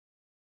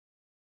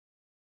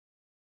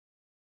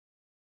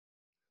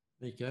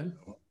Mikael?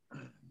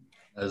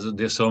 Alltså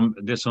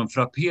det som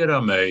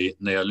frapperar mig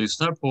när jag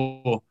lyssnar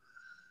på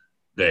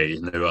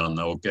dig nu,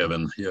 Anna, och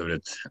även i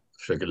övrigt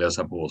försöker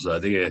läsa på så här,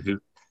 det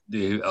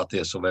är att det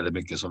är så väldigt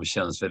mycket som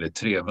känns väldigt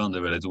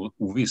trevande, väldigt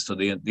ovisst, och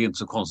det är inte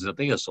så konstigt att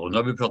det är så. Nu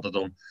har vi pratat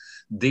om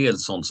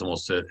dels sånt som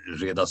måste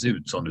redas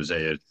ut, som du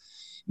säger,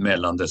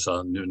 mellan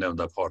dessa nu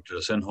nämnda parter,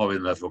 och sen har vi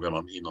den här frågan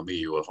om inom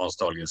EU och Hans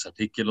Dahlgrens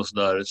artikel och så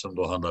där, som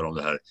då handlar om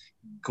det här.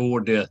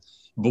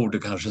 Borde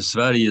kanske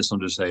Sverige, som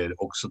du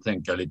säger, också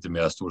tänka lite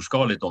mer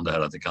storskaligt om det här,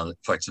 att det kan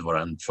faktiskt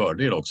vara en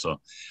fördel också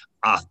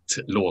att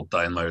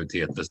låta en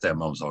majoritet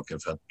bestämma om saker,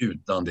 för att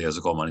utan det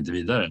så kommer man inte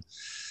vidare.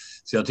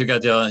 Så jag tycker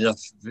att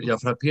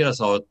jag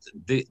frapperas av att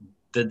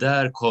det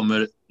där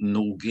kommer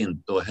nog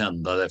inte att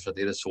hända, därför att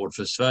är det svårt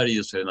för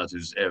Sverige så är det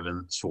naturligtvis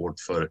även svårt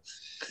för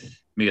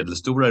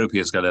medelstora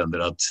europeiska länder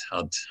att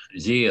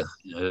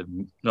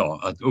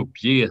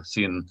uppge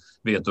sin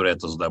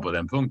vetorätt och så där på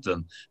den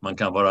punkten. Man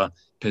kan vara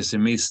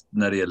pessimist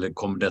när det gäller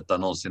kommer detta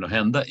någonsin att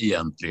hända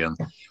egentligen,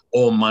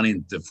 om man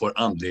inte får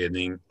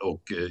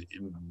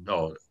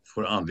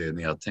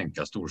anledning att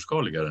tänka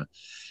storskaligare.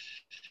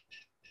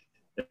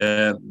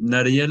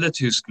 När det gäller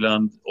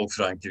Tyskland och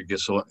Frankrike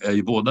så är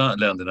ju båda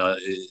länderna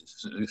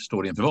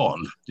står inför val.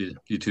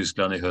 I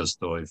Tyskland i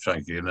höst och i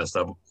Frankrike nästa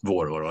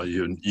vår,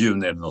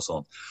 juni eller något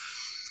sånt.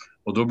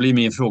 Och då blir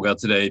min fråga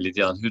till dig lite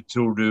grann, hur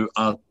tror du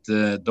att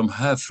de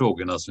här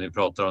frågorna som vi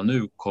pratar om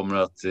nu kommer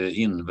att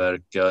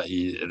inverka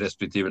i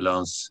respektive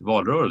lands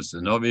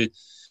valrörelse? Nu har vi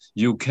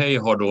UK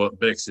har då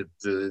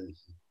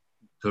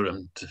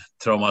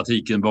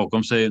Brexit-traumatiken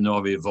bakom sig, nu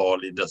har vi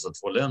val i dessa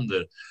två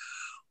länder.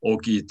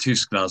 Och i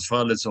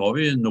Tysklandsfallet så har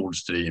vi Nord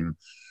Stream,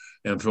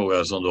 en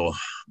fråga som då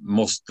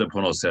måste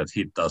på något sätt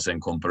hittas en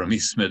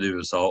kompromiss med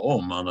USA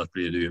om, annars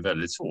blir det ju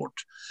väldigt svårt.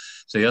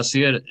 Så jag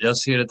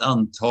ser ett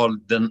antal,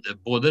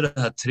 både det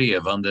här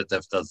trevandet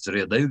efter att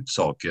reda ut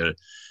saker,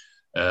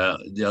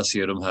 jag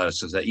ser de här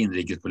så att säga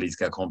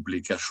inrikespolitiska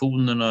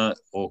komplikationerna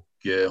och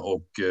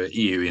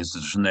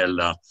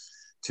EU-institutionella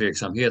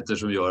tveksamheter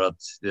som gör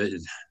att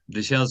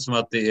det känns som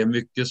att det är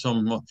mycket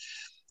som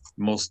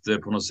måste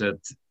på något sätt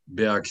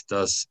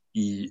beaktas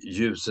i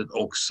ljuset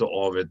också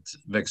av ett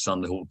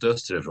växande hot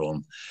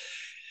österifrån.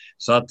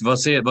 Så att, vad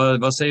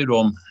säger du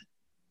om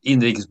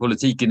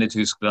inrikespolitiken i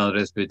Tyskland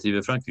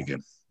respektive Frankrike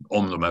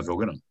om de här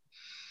frågorna?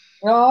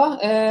 Ja,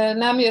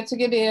 men jag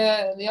tycker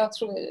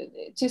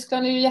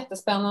Tyskland är ju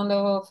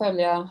jättespännande att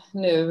följa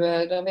nu.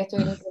 De vet ju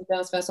inte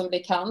ens vem som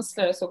blir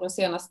kansler. Så de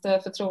senaste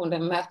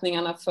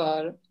förtroendemätningarna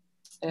för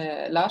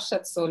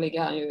Laschet så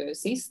ligger han ju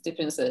sist i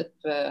princip.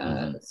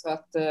 Så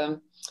att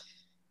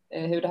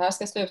hur det här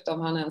ska sluta,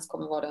 om han ens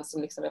kommer vara den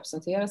som liksom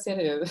representerar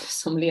CDU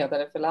som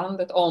ledare för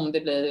landet, om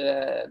det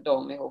blir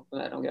de ihop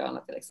med de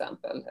gröna till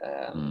exempel.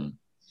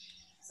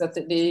 Så att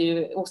det är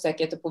ju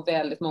osäkerheter på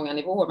väldigt många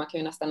nivåer. Man kan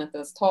ju nästan inte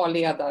ens ta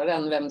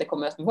ledaren, vem det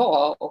kommer att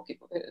vara, och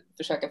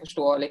försöka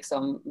förstå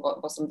liksom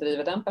vad som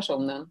driver den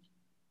personen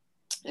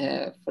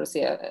för att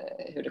se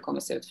hur det kommer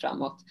att se ut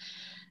framåt.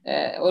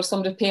 Och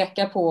som du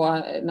pekar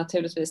på,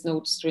 naturligtvis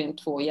Nord Stream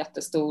 2,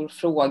 jättestor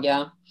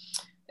fråga.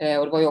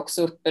 Och det var ju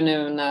också uppe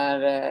nu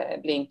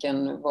när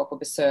Blinken var på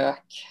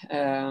besök.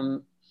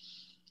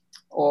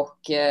 Och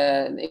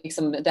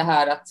liksom det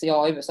här att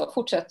USA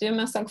fortsätter ju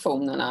med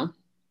sanktionerna.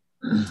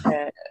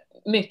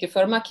 Mycket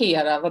för att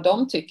markera vad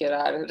de tycker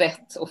är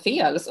rätt och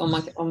fel,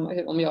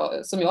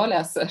 som jag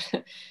läser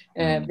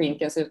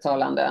Blinkens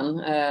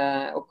uttalanden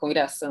och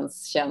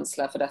kongressens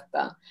känsla för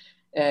detta.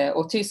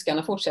 Och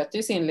tyskarna fortsätter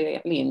ju sin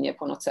linje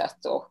på något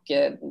sätt, och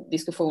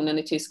diskussionen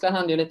i Tyskland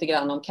handlar ju lite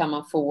grann om, kan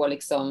man få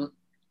liksom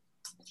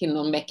till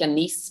någon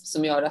mekanism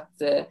som gör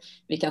att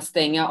vi kan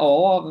stänga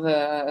av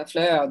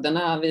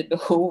flödena vid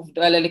behov,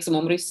 eller liksom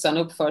om ryssarna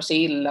uppför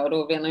sig illa, och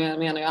då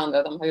menar ju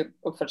andra, de har ju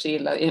uppfört sig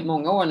illa i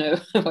många år nu.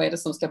 Vad är det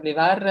som ska bli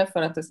värre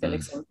för att det ska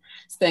liksom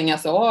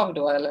stängas av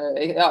då, eller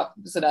ja,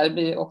 så där. Det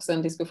blir också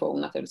en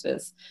diskussion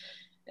naturligtvis.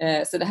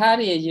 Så det här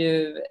är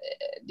ju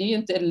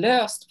inte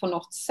löst på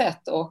något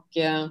sätt, och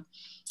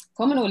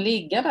kommer nog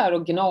ligga där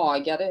och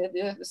gnaga. Det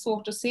är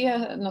svårt att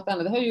se något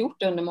annat. Det har ju gjort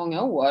det under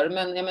många år.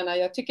 Men jag menar,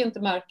 jag tycker inte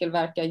Merkel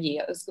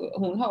verkar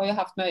hon har ju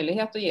haft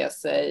möjlighet att ge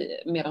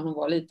sig medan hon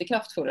var lite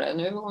kraftfullare.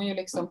 Nu är hon ju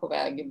liksom på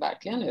väg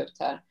verkligen ut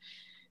här.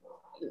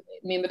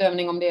 Min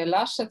bedömning om det är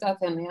Laschet, att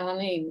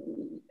han är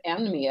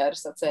än mer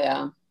så att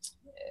säga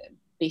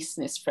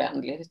business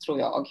friendly, tror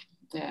jag.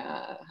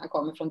 Han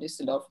kommer från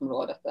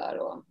Düsseldorf-området där,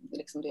 och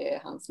liksom det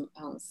är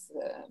hans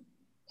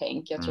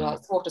tänk. Jag tror det är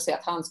svårt att säga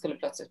att han skulle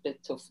plötsligt bli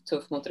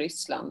tuff mot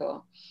Ryssland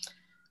och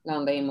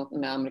landa in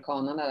med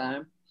amerikanerna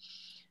där.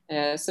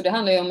 Så det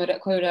handlar ju om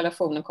hur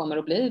relationen kommer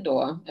att bli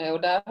då.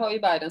 Och där har ju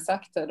Biden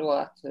sagt då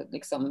att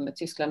liksom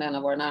Tyskland är en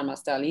av våra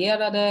närmaste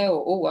allierade,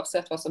 och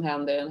oavsett vad som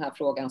händer i den här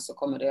frågan så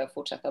kommer det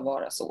fortsätta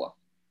vara så.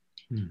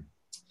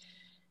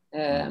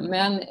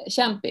 Men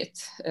kämpigt,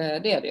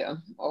 det är det ju.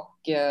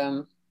 Och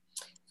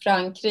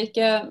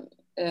Frankrike,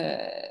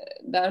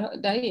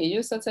 där är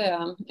ju så att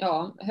säga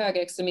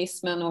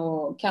högerextremismen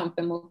och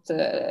kampen mot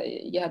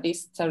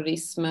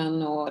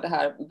jihadistterrorismen och det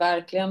här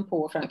verkligen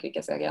på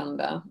Frankrikes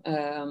agenda.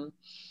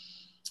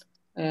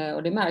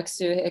 Och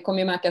det kommer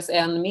ju märkas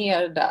än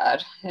mer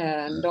där.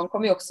 De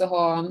kommer ju också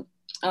ha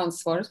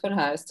ansvaret för den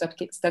här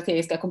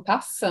strategiska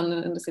kompassen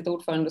under sitt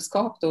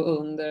ordförandeskap då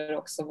under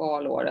också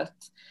valåret.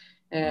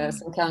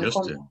 Som kan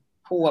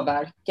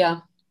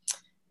påverka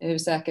hur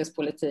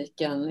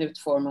säkerhetspolitiken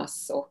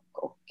utformas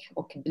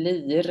och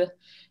blir.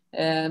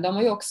 De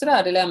har ju också det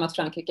här dilemmat,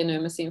 Frankrike,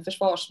 nu med sin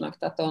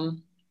försvarsmakt, att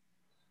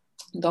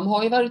de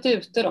har ju varit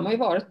ute, de har ju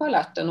varit på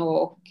alerten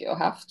och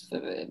haft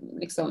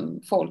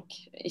liksom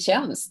folk i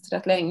tjänst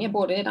rätt länge,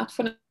 både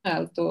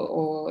nationellt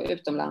och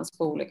utomlands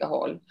på olika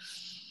håll.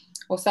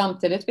 Och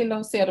samtidigt vill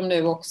de se dem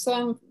nu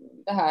också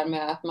det här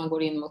med att man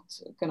går in mot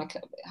att kunna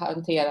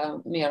hantera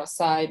mer av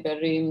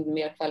cyberrymd,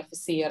 mer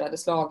kvalificerade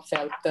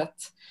slagfältet.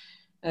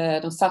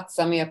 De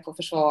satsar mer på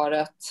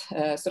försvaret,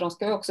 så de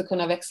ska också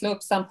kunna växla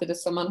upp samtidigt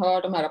som man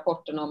hör de här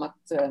rapporterna om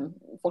att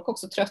folk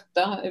också är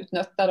trötta,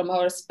 utnötta. De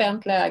har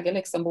spänt läge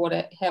liksom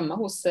både hemma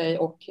hos sig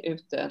och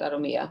ute där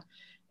de är.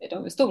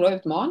 De är stora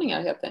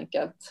utmaningar helt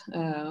enkelt,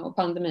 och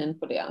pandemin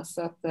på det.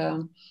 Så att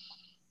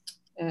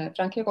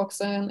Frankrike har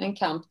också en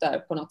kamp där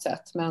på något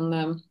sätt.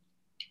 Men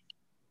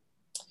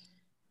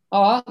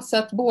ja, så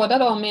att båda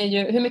de är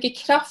ju, hur mycket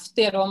kraft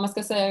det då, om man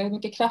ska säga, hur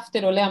mycket kraft det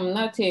då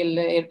lämnar till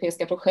det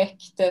europeiska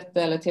projektet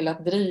eller till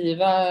att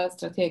driva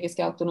strategisk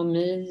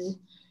autonomi.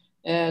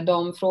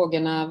 De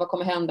frågorna, vad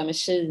kommer hända med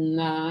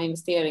Kina,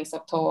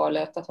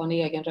 investeringsavtalet, att ha en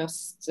egen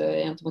röst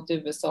gentemot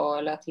USA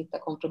eller att hitta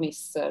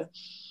kompromisser.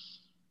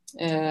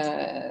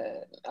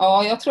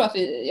 Ja,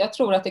 jag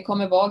tror att det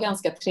kommer vara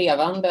ganska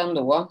trevande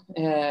ändå.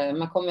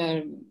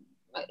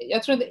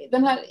 Jag tror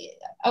den här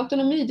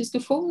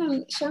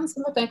autonomidiskussionen känns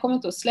som att den kommer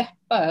inte att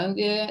släppa.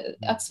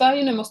 Att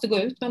Sverige nu måste gå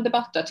ut med en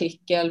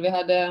debattartikel. Vi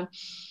hade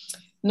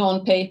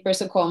non-paper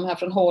som kom här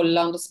från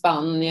Holland och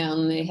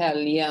Spanien i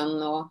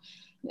helgen. Och,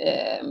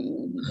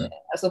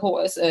 alltså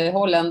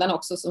holländarna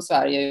också som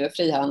Sverige är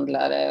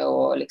frihandlare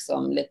och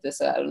liksom lite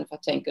så här,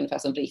 tänk ungefär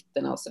som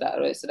britterna och så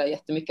där. Och så där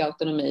jättemycket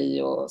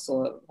autonomi och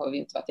så har vi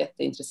inte varit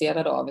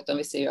jätteintresserade av, utan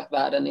vi ser ju att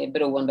världen är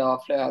beroende av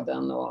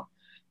flöden och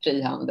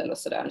frihandel och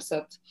så där. Så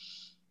att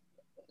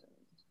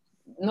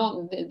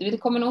det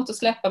kommer nog inte att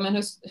släppa, men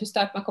hur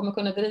starkt man kommer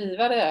kunna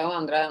driva det å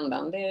andra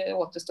ändan, det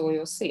återstår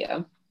ju att se.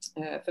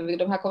 För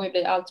de här kommer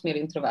bli allt mer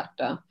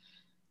introverta.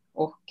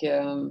 Och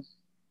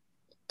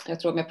jag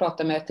tror om jag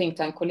pratar med think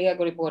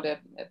tank-kollegor i både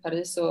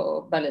Paris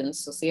och Berlin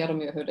så ser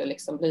de ju hur det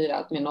liksom blir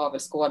allt mer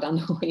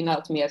navelskådande och in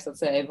allt mer så att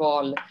säga i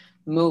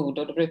valmod.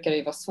 Och då brukar det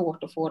ju vara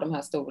svårt att få de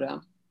här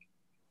stora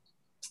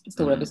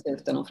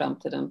besluten om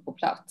framtiden på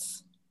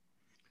plats.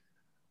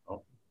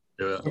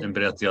 Det är en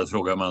berättigad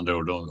fråga med andra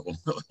ord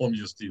om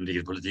just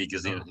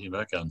inrikespolitikens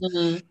inverkan.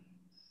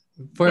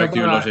 Får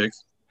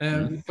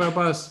jag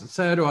bara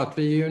säga då att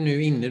vi är ju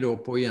nu inne då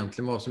på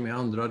egentligen vad som är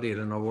andra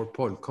delen av vår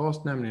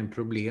podcast, nämligen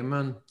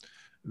problemen.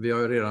 Vi har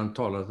ju redan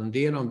talat en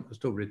del om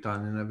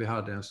Storbritannien när vi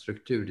hade en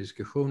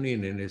strukturdiskussion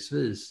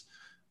inledningsvis.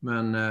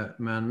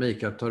 Men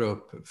Mikael tar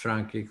upp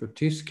Frankrike och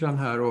Tyskland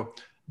här, och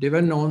det är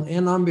väl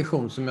en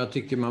ambition som jag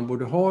tycker man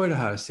borde ha i det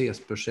här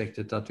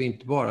CES-projektet, att vi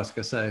inte bara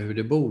ska säga hur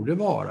det borde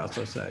vara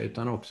så att säga,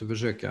 utan också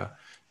försöka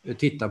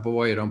titta på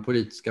vad är de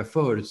politiska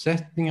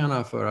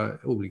förutsättningarna för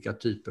olika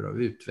typer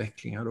av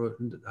utvecklingar. Och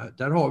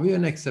där har vi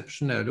en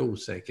exceptionell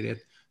osäkerhet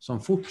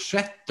som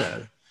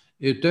fortsätter.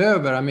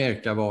 Utöver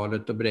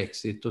Amerikavalet och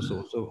Brexit och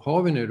så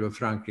har vi nu då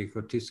Frankrike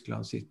och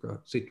Tysklands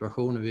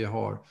situationer.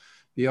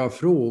 Vi har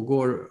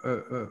frågor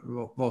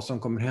vad som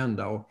kommer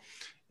hända. Och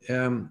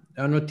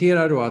jag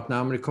noterar då att när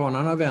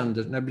amerikanerna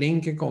när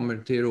Blinken kommer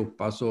till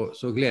Europa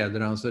så gläder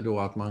han sig då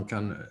att man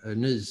kan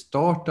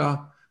nystarta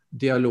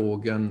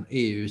dialogen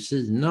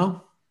EU-Kina.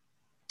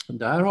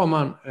 Där har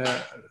man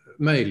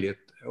möjlighet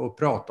att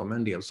prata om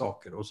en del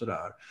saker och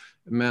sådär.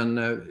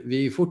 Men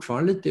vi är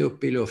fortfarande lite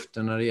uppe i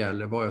luften när det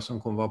gäller vad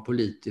som kommer vara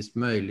politiskt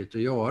möjligt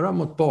att göra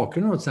mot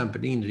bakgrund av till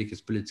exempel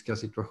inrikespolitiska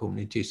situationen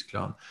i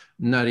Tyskland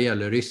när det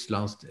gäller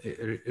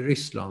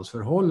Rysslands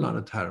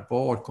förhållandet här.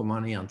 Var kommer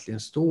man egentligen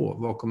stå?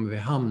 Var kommer vi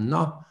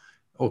hamna?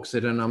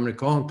 Också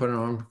på den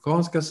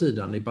amerikanska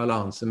sidan i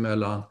balansen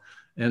mellan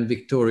en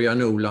Victoria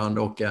Nuland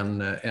och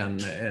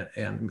en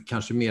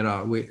kanske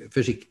mera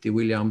försiktig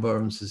William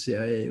Burns i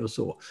CIA och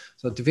så.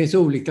 Så att det finns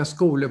olika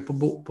skolor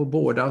på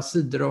båda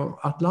sidor av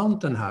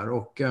Atlanten här,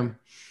 och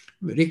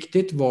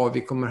riktigt var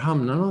vi kommer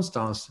hamna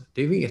någonstans,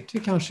 det vet vi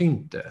kanske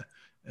inte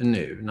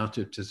nu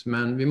naturligtvis,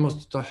 men vi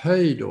måste ta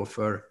höjd då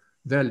för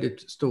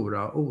väldigt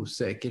stora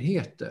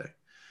osäkerheter.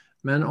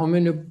 Men om vi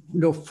nu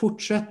då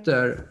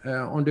fortsätter,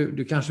 om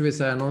du kanske vill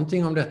säga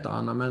någonting om detta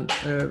Anna, men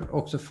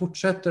också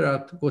fortsätter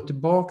att gå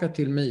tillbaka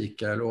till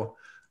Mikael och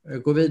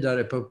gå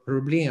vidare på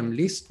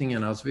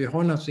problemlistningen. Alltså vi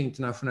har naturligtvis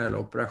internationella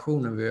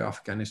operationer, vi har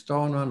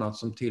Afghanistan och annat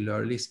som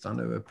tillhör listan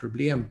över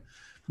problem.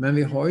 Men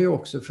vi har ju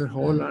också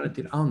förhållande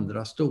till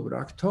andra stora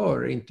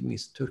aktörer, inte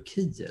minst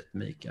Turkiet.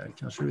 Mikael,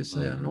 kanske du vill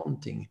säga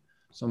någonting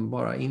som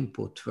bara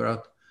input, för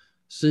att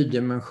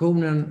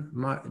syddimensionen,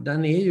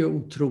 den är ju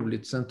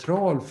otroligt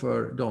central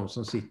för de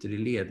som sitter i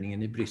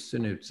ledningen i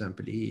Bryssel nu, till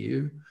exempel i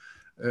EU.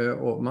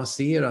 Och man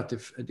ser att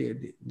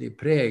det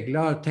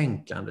präglar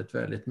tänkandet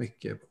väldigt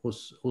mycket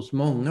hos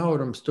många av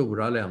de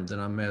stora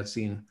länderna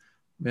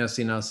med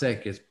sina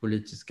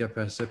säkerhetspolitiska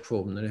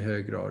perceptioner i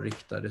hög grad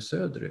riktade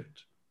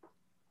söderut.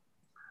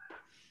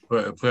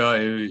 Får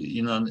jag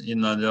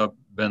innan jag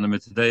vänder mig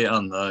till dig,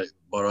 Anna,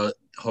 bara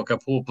haka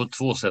på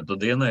två sätt. Och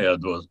det ena är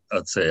då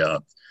att säga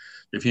att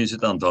det finns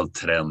ett antal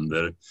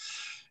trender,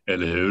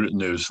 eller hur,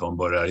 nu som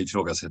börjar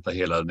ifrågasätta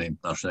hela det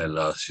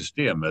internationella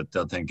systemet.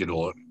 Jag tänker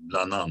då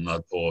bland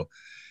annat på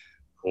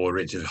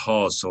Richard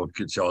Haas och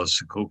Charles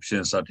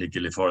Kupchins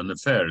artikel i Foreign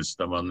Affairs,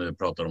 där man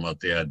pratar om att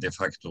det är de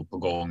facto på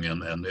gång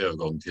en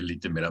övergång till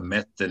lite mer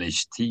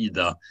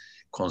Metternich-tida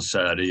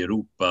konserter i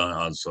Europa,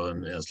 alltså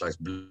en slags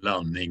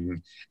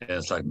blandning,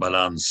 en slags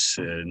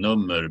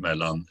balansnummer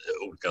mellan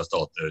olika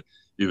stater.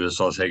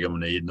 USAs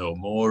hegemoni no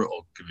more,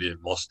 och vi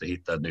måste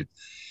hitta ett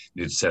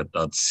nytt sätt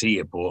att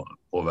se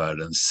på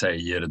världen,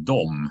 säger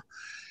de.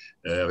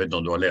 Jag vet inte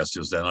om du har läst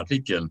just den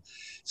artikeln.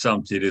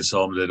 Samtidigt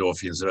som det då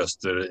finns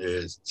röster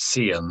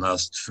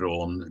senast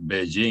från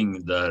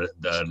Beijing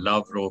där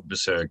Lavrov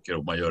besöker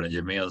och man gör en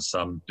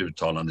gemensamt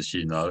uttalande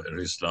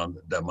Kina-Ryssland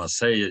där man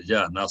säger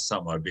gärna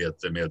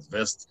samarbete med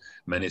väst,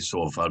 men i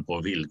så fall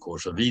på villkor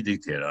som vi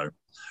dikterar.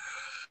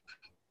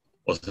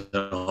 Och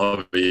sen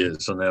har vi,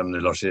 så nämner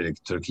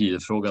Lars-Erik,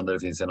 Turkiet-frågan där det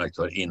finns en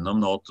aktör inom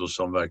NATO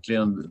som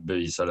verkligen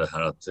bevisar det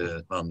här att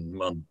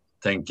man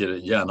tänker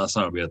gärna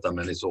samarbeta,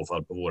 men i så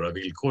fall på våra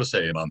villkor,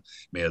 säger man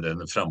med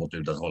en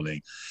framåtlutad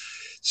hållning.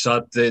 Så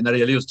att när det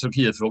gäller just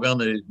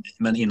Turkiet-frågan,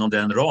 men inom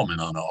den ramen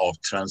av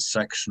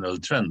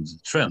transactional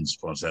trends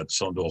på något sätt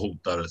som då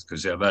hotar, ska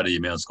vi säga,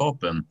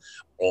 värdegemenskapen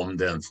om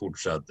den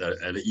fortsatt,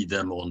 eller i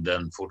den mån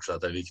den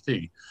fortsatt är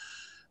viktig.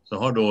 Så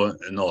har då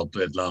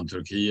NATO ett land,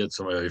 Turkiet,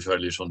 som jag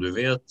följer som du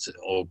vet,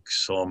 och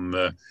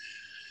som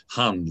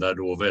handlar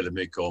då väldigt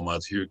mycket om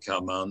att hur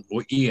kan man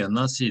å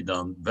ena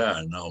sidan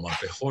värna om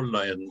att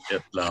behålla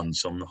ett land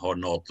som har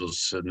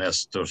NATOs näst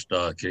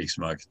största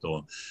krigsmakt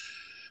och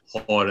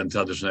har en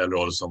traditionell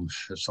roll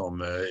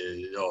som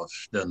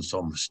den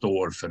som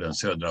står för den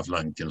södra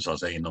flanken så att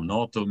säga inom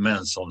NATO,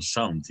 men som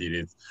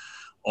samtidigt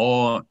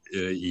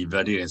i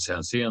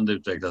värderingshänseende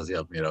utvecklas i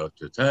allt mer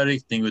auktoritär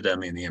riktning och i den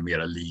meningen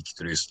mer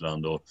likt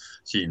Ryssland och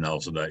Kina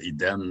och sådär i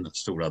den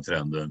stora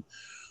trenden.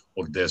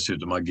 Och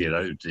dessutom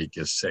agerar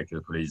utrikes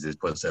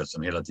säkerhetspolitiskt på ett sätt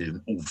som hela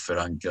tiden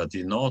oförankrat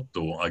i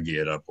NATO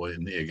agerar på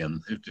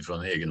utifrån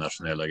en egen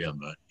nationell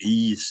agenda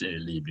i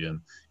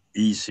Libyen,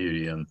 i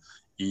Syrien,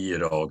 i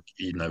Irak,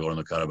 i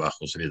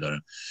Nagorno-Karabach och så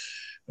vidare.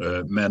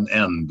 Men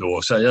ändå,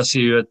 så jag ser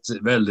ju ett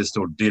väldigt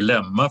stort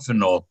dilemma för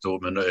NATO,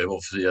 men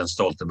också Jens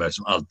Stoltenberg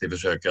som alltid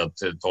försöker att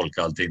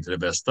tolka allting till det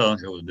bästa,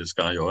 och det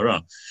ska han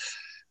göra.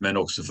 Men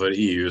också för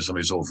EU som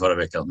vi såg förra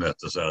veckans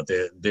möte, så att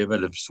det är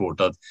väldigt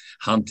svårt att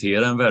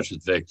hantera en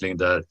världsutveckling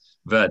där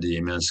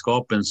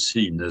värdegemenskapen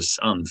synes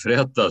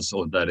anfrätas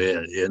och där det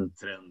är en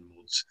trend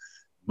mot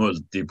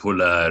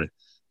multipolär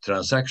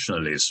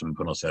transactionalism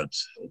på något sätt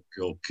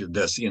och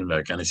dess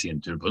inverkan i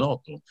sin tur på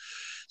NATO.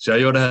 Så jag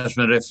gör det här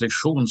som en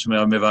reflektion som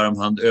jag med varm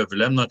hand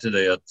överlämnar till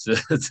dig att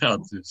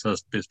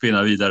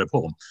spinna vidare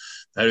på.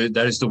 Det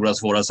här är stora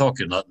svåra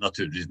saker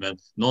naturligtvis, men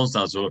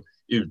någonstans så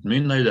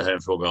utmynnar ju det här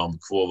en fråga om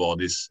quo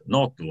vadis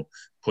NATO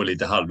på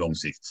lite halvlång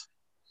sikt.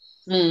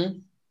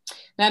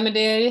 Nej, men det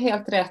är ju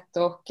helt rätt,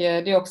 och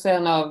det är också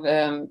en av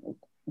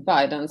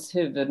Bidens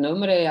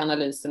huvudnummer i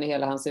analysen i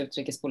hela hans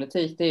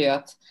utrikespolitik. Det är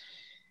ju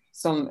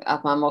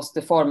att man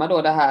måste forma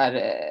då det här,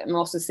 man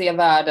måste se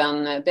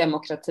världen,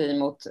 demokrati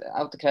mot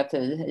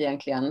autokrati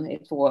egentligen i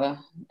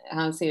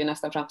han ser ju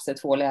nästan framför sig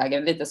två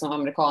läger, lite som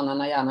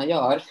amerikanerna gärna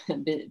gör,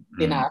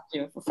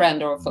 binärt,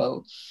 friend or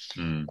foe.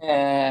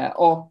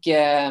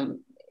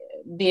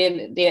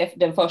 Det är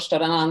den första,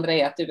 den andra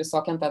är att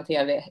USA kan inte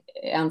hantera det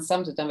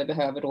ensamt, utan vi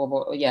behöver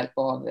då hjälp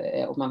av,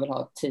 om man vill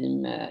ha ett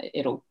team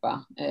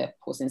Europa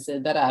på sin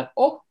sida där,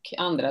 och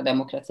andra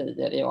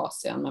demokratier i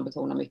Asien. Man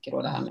betonar mycket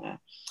då det här med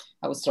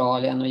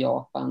Australien och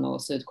Japan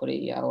och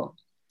Sydkorea och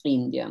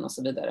Indien och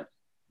så vidare.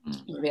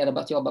 Vi är redo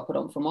att jobba på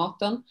de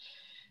formaten.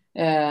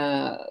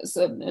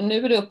 Så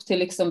nu är det upp till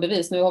liksom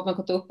bevis. Nu har man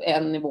gått upp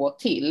en nivå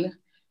till.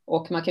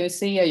 Och man kan ju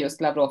se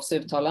just Lavrovs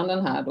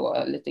uttalanden här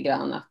då lite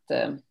grann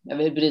att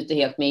vi bryter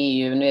helt med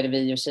EU, nu är det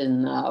vi och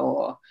Kina,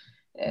 och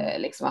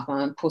liksom att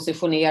man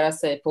positionerar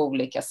sig på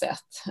olika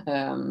sätt.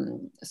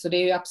 Så det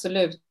är ju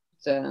absolut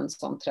en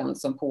sån trend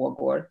som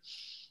pågår.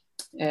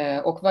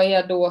 Och vad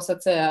är då så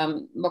att säga,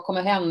 vad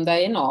kommer hända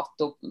i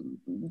NATO?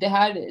 Det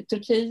här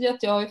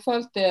Turkiet, jag har ju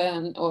följt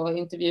det och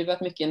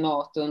intervjuat mycket i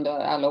NATO under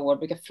alla år,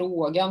 brukar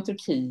fråga om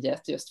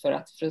Turkiet just för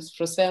att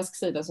från svensk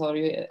sida så har det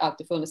ju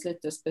alltid funnits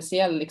lite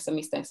speciell liksom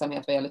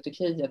misstänksamhet vad gäller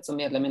Turkiet som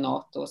medlem i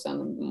NATO, och sen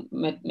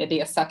med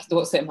det sagt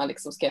då så är man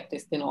liksom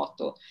skeptisk till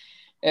NATO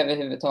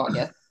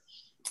överhuvudtaget.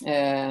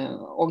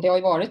 Och det har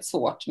ju varit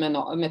svårt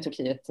med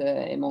Turkiet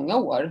i många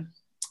år.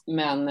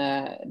 Men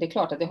det är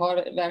klart att det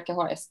verkar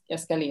ha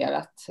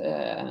eskalerat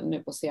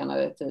nu på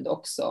senare tid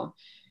också.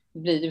 Det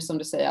blir ju som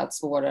du säger allt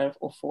svårare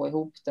att få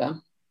ihop det.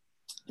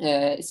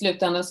 I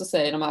slutändan så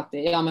säger de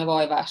alltid, ja men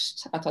vad är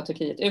värst? Att ha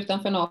Turkiet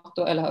utanför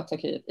NATO eller ha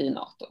Turkiet i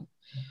NATO?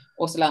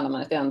 Och så landar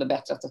man att det är ändå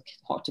bättre att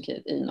ha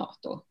Turkiet i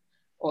NATO.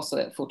 Och så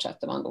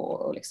fortsätter man då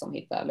och liksom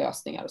hitta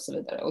lösningar och så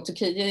vidare. Och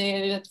Turkiet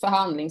är ju ett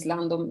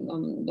förhandlingsland.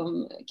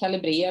 De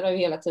kalibrerar ju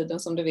hela tiden,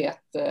 som du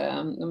vet.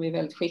 De är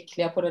väldigt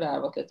skickliga på det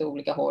där åt lite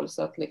olika håll.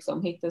 Så att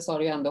liksom, hittills har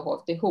det ju ändå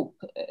hållit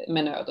ihop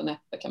med nöd och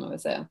näppe, kan man väl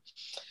säga.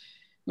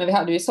 Men vi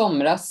hade ju i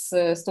somras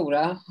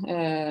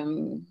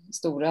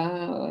stora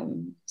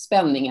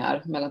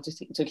spänningar mellan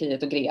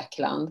Turkiet och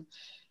Grekland.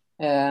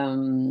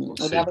 Och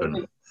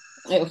Cypern.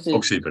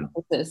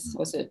 Precis,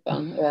 och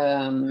Cypern.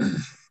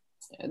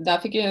 Där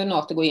fick ju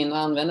NATO gå in och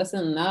använda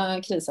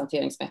sina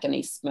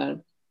krishanteringsmekanismer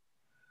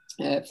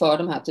för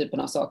de här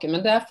typerna av saker.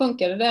 Men där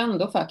funkade det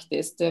ändå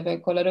faktiskt.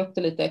 Jag kollade upp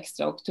det lite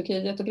extra, och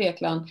Turkiet och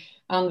Grekland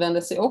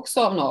använde sig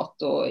också av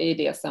NATO i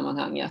det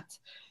sammanhanget.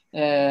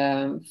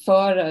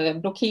 För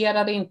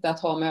blockerade inte att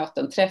ha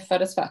möten,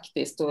 träffades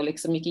faktiskt och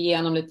liksom gick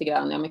igenom lite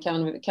grann. Ja, men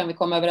kan vi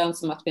komma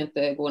överens om att vi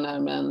inte går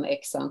närmare en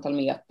x antal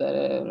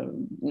meter,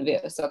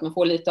 så att man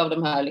får lite av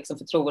de här liksom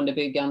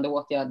förtroendebyggande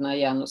åtgärderna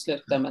igen och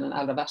sluta med den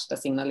allra värsta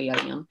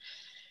signaleringen.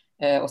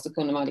 Och så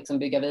kunde man liksom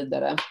bygga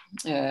vidare.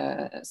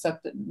 Så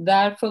att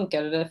där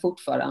funkade det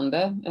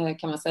fortfarande,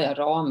 kan man säga,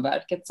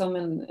 ramverket som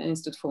en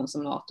institution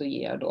som NATO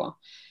ger då.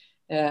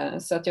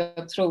 Så att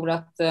jag tror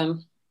att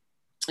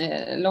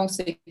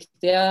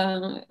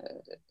långsiktiga,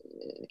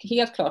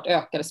 helt klart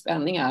ökade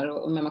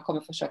spänningar, men man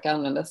kommer försöka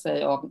använda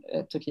sig av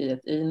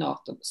Turkiet i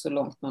NATO så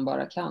långt man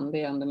bara kan.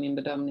 Det är ändå min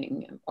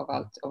bedömning av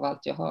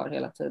allt jag hör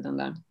hela tiden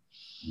där.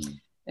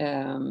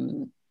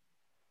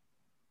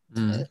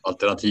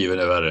 Alternativen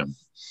är värre.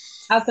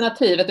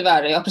 Alternativet är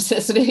värre, ja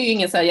precis. Så det är ju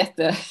ingen så här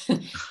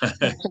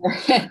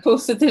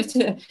jättepositivt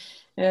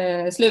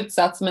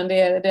slutsats, men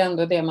det är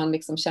ändå det man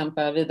liksom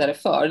kämpar vidare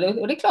för.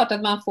 Och det är klart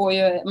att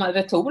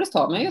retoriskt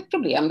har man ju ett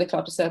problem. Det är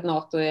klart att säga att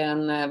NATO är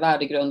en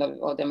värdegrund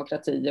av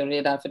demokrati och det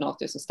är därför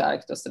NATO är så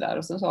starkt och sådär.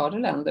 Och sen så har du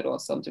länder då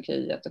som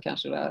Turkiet och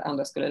kanske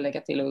andra skulle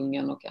lägga till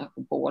Ungern och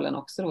kanske Polen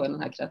också då i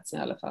den här kretsen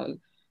i alla fall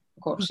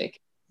på kort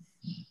sikt.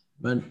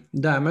 Men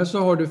därmed så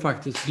har du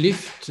faktiskt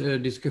lyft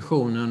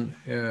diskussionen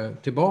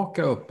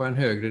tillbaka upp på en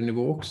högre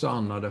nivå också,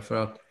 Anna, därför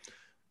att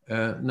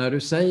när du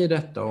säger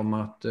detta om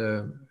att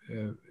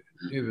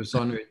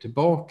USA nu är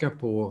tillbaka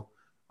på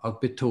att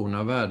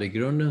betona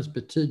värdegrundens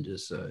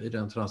betydelse i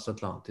den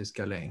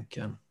transatlantiska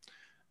länken,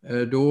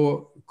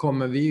 då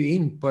kommer vi ju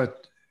in på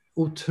ett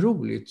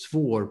otroligt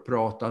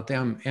svårpratat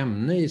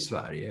ämne i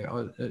Sverige.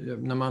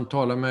 När man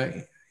talar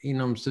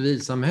inom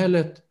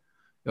civilsamhället,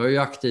 jag är ju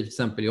aktiv till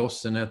exempel i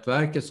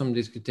OSSE-nätverket som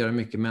diskuterar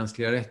mycket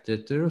mänskliga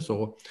rättigheter och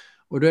så.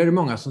 Och då är det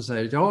många som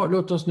säger, ja,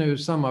 låt oss nu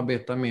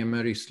samarbeta mer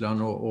med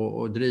Ryssland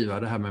och driva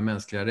det här med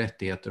mänskliga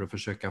rättigheter och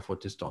försöka få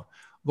till stånd.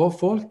 Vad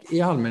folk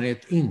i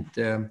allmänhet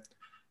inte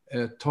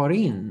tar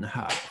in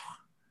här,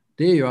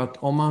 det är ju att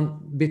om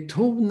man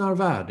betonar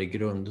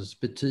värdegrundens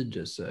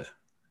betydelse,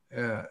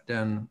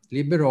 den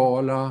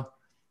liberala,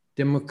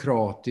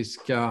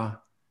 demokratiska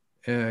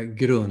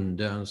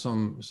grunden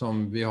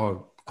som vi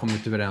har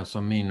kommit överens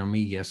om inom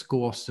ESK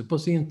på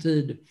sin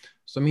tid,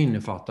 som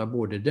innefattar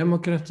både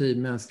demokrati,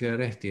 mänskliga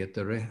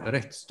rättigheter och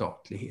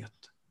rättsstatlighet.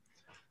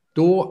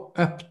 Då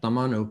öppnar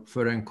man upp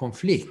för en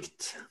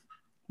konflikt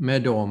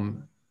med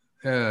de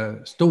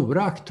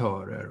stora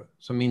aktörer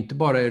som inte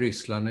bara är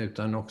Ryssland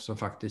utan också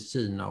faktiskt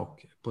Kina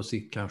och på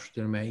sikt kanske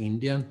till och med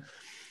Indien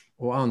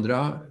och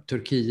andra,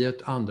 Turkiet,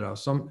 andra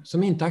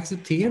som inte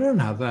accepterar den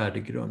här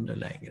värdegrunden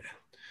längre.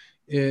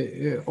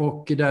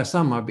 Och där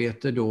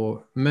samarbete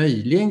då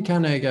möjligen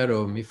kan äga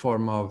rum i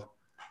form av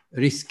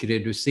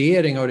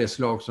riskreducering av det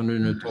slag som du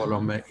nu talar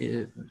om med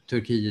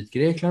Turkiet,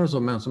 Grekland och så,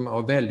 men som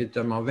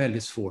där man har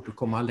väldigt svårt att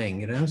komma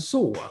längre än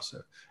så. Alltså.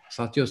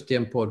 Så att just i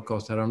en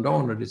podcast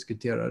häromdagen och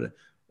diskuterade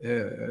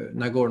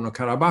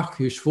Nagorno-Karabach,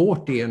 hur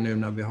svårt det är nu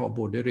när vi har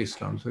både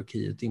Ryssland och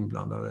Turkiet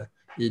inblandade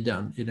i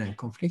den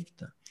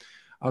konflikten.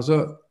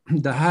 Alltså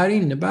det här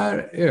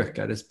innebär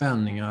ökade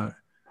spänningar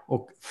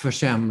och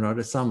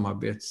försämrade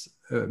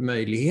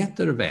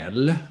samarbetsmöjligheter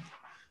väl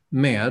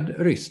med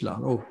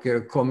Ryssland och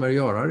kommer att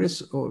göra det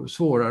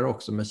svårare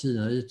också med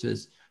Kina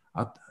givetvis.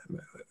 Att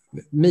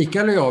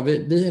Mikael och jag,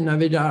 när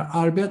vi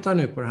arbetar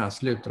nu på den här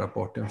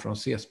slutrapporten från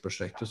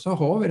CES-projektet så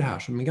har vi det här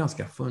som en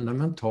ganska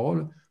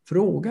fundamental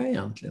fråga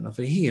egentligen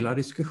för hela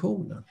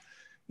diskussionen.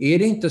 Är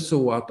det inte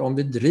så att om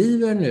vi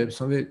driver nu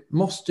som vi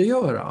måste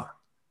göra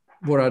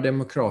våra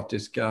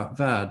demokratiska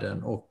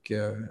värden och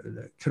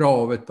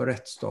kravet på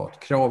rättsstat,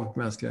 kravet på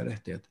mänskliga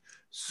rättigheter,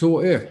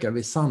 så ökar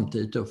vi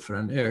samtidigt upp för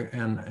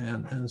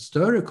en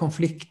större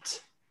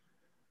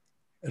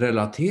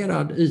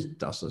konfliktrelaterad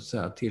yta så att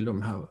säga, till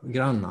de här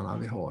grannarna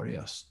vi har i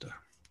öster.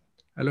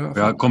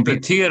 Jag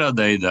kompletterar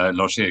dig där,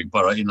 Lars-Erik,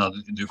 bara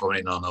innan du kommer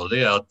in, Anna, och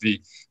det är att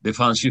det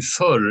fanns ju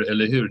förr,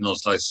 eller hur, någon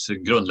slags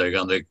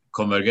grundläggande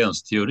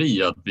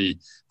konvergensteori att vi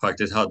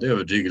faktiskt hade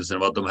övertygelsen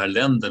av att de här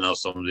länderna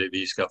som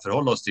vi ska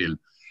förhålla oss till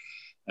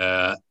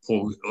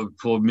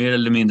på mer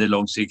eller mindre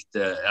lång sikt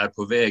är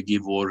på väg i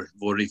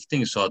vår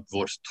riktning, så att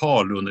vårt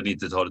tal under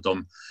 90-talet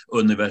om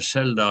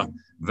universella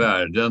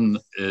värden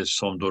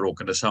som då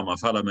råkade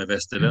sammanfalla med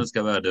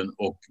västerländska värden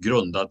och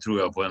grundat, tror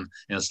jag, på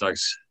en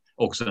slags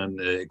också en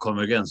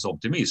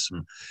konvergensoptimism.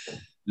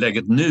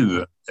 Läget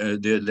nu,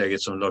 det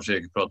läget som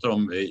Lars-Erik pratar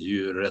om, är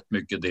ju rätt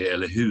mycket det,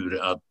 eller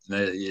hur, att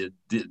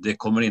det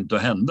kommer inte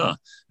att hända.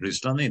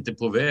 Ryssland är inte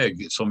på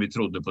väg, som vi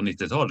trodde på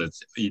 90-talet,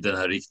 i den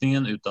här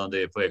riktningen, utan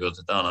det är på väg åt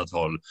ett annat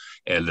håll,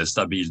 eller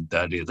stabilt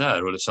där det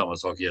är. Och samma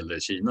sak gäller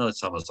Kina,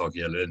 samma sak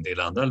gäller en del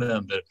andra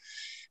länder.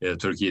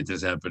 Turkiet till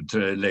exempel,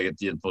 läget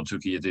gentemot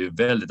Turkiet är ju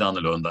väldigt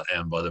annorlunda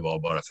än vad det var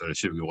bara för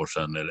 20 år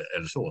sedan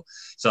eller så.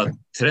 Så att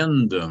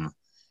trenden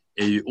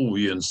är ju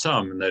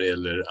ogynnsam när det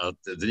gäller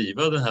att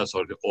driva den här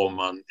sorten om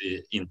man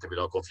inte vill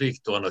ha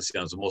konflikt, och annars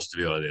så måste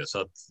vi göra det.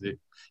 Så att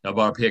jag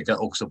bara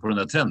pekar också på den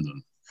här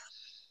trenden.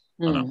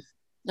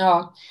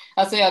 Ja,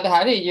 alltså det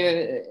här är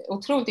ju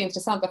otroligt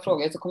intressanta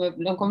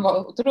frågor. De kommer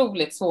vara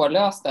otroligt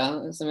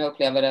svårlösta, som jag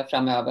upplever det,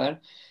 framöver.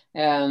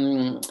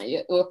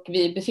 Och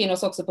vi befinner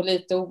oss också på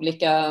lite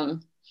olika...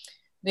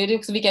 Det är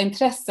också vilka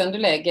intressen du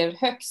lägger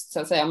högst, så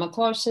att säga. Om man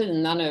tar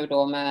Kina nu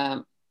då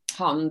med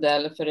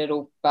handel för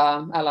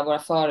Europa, alla våra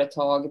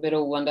företag,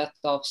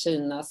 beroendet av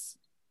Kinas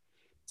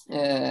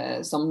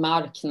som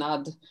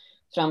marknad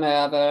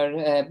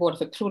framöver, både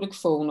för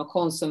produktion och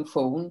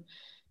konsumtion,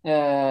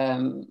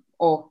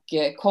 och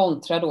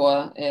kontra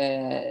då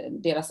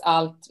deras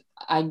allt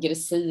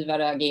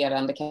aggressivare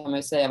agerande, kan man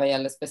ju säga, vad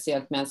gäller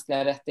speciellt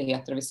mänskliga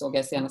rättigheter. Och vi såg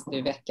det senast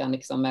i veckan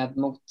liksom med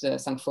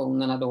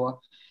motsanktionerna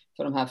då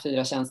för de här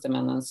 4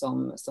 tjänstemännen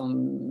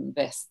som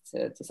väst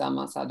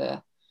tillsammans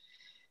hade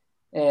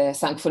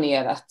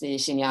sanktionerat i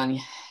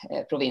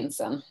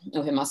Xinjiang-provinsen,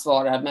 och hur man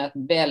svarar med ett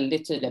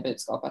väldigt tydliga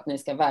budskap att ni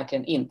ska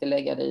verkligen inte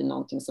lägga det i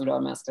någonting som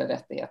rör mänskliga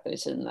rättigheter i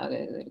Kina.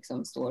 Det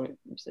liksom står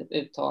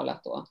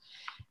uttalat då.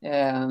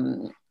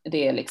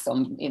 Det är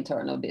liksom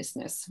internal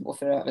business, och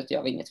för övrigt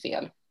gör vi inget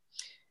fel.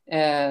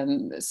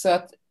 Så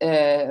att,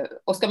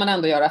 och ska man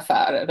ändå göra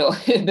affärer då,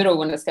 hur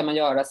beroende ska man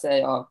göra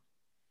sig av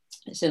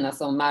Kina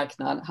som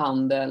marknad,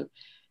 handel,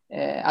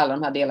 alla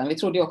de här delarna. Vi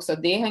trodde ju också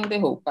att det hängde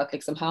ihop, att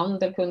liksom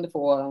handel kunde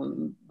få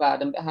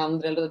världen,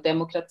 handel och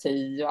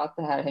demokrati och allt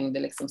det här hängde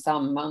liksom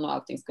samman, och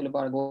allting skulle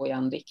bara gå i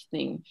en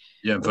riktning.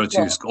 Jämför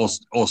tysk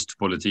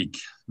ostpolitik.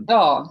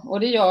 Ja, och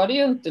det gör det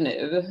ju inte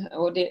nu.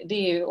 Och det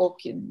är ju, och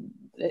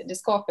det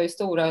skapar ju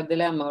stora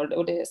dilemmor,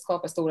 och det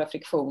skapar stora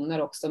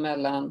friktioner också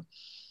mellan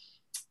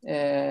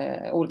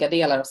olika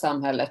delar av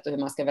samhället och hur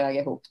man ska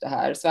väga ihop det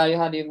här. Sverige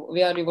hade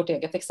ju vårt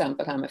eget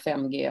exempel här med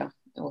 5G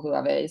och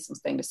Huawei som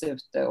stängdes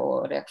ute,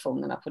 och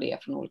reaktionerna på det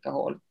från olika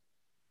håll.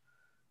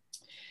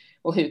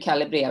 Och hur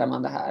kalibrerar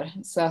man det här?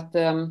 Så att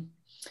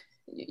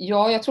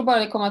ja, jag tror bara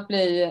det kommer att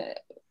bli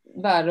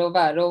värre och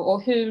värre.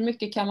 Och hur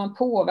mycket kan man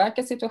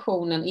påverka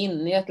situationen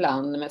inne i ett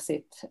land med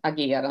sitt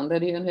agerande?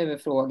 Det är ju en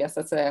huvudfråga, så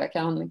att säga.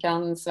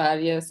 Kan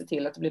Sverige se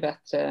till att det blir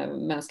bättre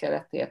mänskliga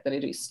rättigheter i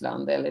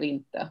Ryssland eller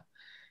inte?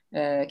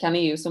 Kan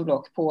EU som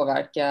block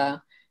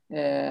påverka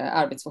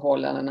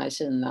arbetsförhållandena i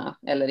Kina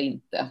eller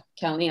inte?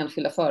 Kan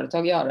enskilda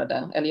företag göra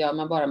det? Eller gör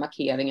man bara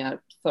markeringar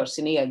för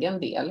sin egen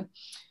del?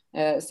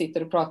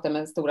 Sitter och pratar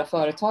med stora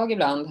företag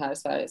ibland här i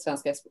Sverige,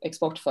 svenska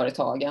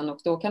exportföretagen, och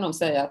då kan de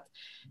säga att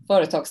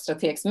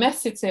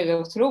företagsstrategsmässigt så är det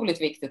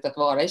otroligt viktigt att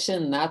vara i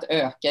Kina, att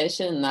öka i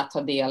Kina, att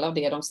ta del av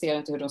det. De ser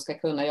inte hur de ska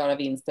kunna göra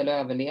vinst eller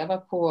överleva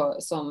på,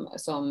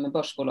 som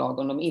börsbolag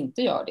om de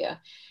inte gör det.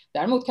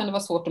 Däremot kan det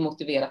vara svårt att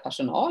motivera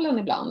personalen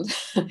ibland,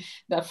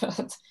 därför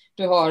att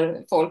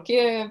folk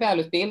är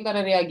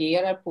välutbildade,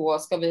 reagerar på,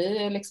 ska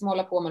vi liksom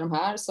hålla på med de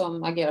här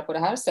som agerar på det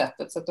här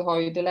sättet? Så att du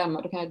kan ju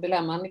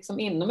dilemman liksom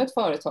inom ett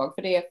företag,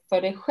 för det är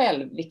för dig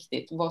själv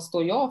viktigt. Vad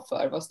står jag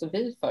för? Vad står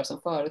vi för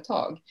som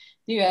företag?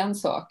 Det är ju en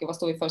sak. Vad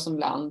står vi för som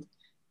land?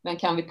 Men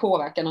kan vi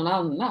påverka någon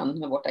annan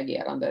med vårt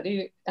agerande? Det är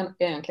ju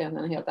egentligen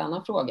en helt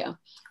annan fråga.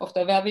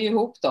 Ofta väver vi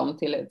ihop dem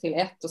till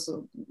ett, och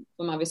så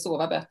får man vill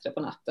sova bättre på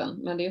natten.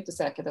 Men det är ju inte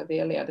säkert att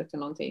det leder till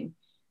någonting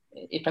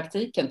i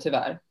praktiken,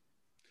 tyvärr.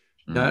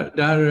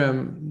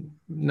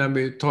 När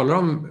vi talar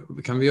om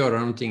kan vi göra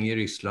någonting i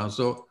Ryssland,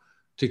 så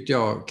tyckte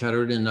jag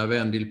Carolina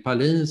Wendel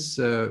Palins,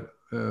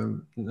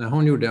 när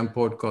hon gjorde en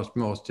podcast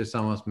med oss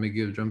tillsammans med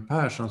Gudrun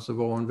Persson, så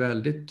var hon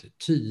väldigt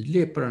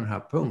tydlig på den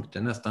här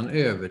punkten, nästan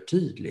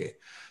övertydlig,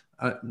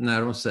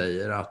 när hon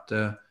säger att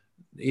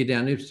i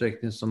den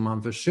utsträckning som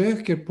man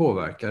försöker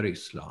påverka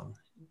Ryssland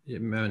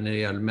när det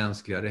gäller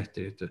mänskliga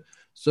rättigheter,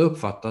 så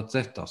uppfattas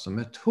detta som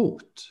ett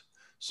hot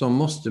som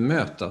måste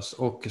mötas,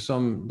 och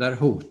där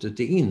hotet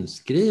är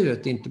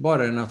inskrivet, inte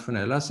bara i den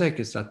nationella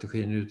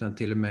säkerhetsstrategin utan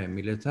till och med i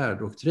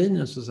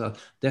militärdoktrinen, så att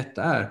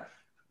detta är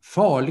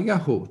farliga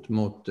hot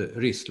mot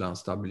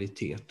Rysslands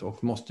stabilitet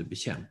och måste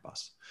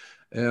bekämpas.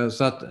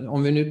 Så att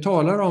om vi nu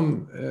talar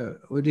om,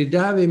 och det är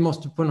där vi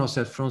måste på något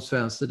sätt från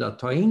svensk sida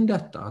ta in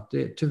detta, att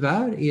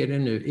tyvärr är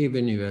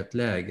vi nu i ett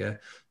läge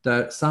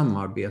där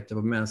samarbete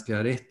på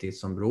mänskliga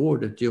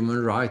rättighetsområdet,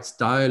 human rights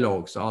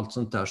dialogues och allt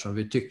sånt där som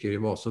vi tycker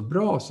var så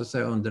bra så att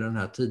säga, under den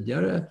här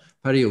tidigare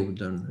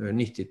perioden,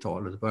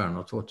 90-talet, början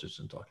av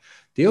 2000-talet.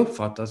 Det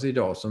uppfattas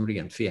idag som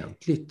rent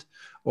fientligt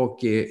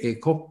och är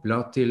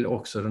kopplat till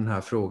också den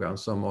här frågan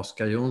som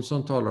Oskar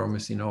Jonsson talar om i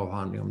sin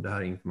avhandling om det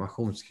här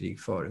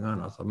informationskrigföring och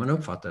annat. Att man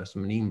uppfattar det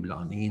som en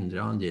inblandning i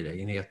inre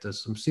angelägenheter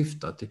som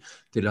syftar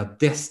till att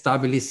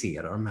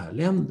destabilisera de här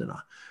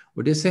länderna.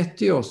 Och det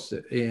sätter ju oss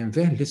i en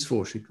väldigt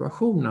svår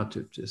situation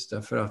naturligtvis,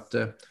 därför att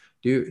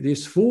det är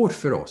svårt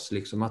för oss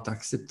liksom att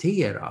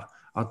acceptera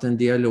att en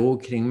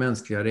dialog kring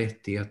mänskliga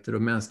rättigheter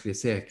och mänsklig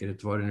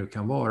säkerhet, vad det nu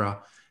kan vara,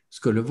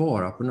 skulle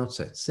vara på något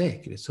sätt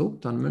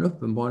säkerhetshotande, men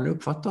uppenbarligen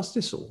uppfattas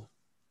det så.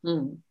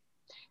 Mm.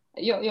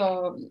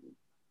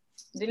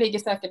 Det ligger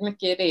säkert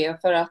mycket i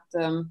det, för att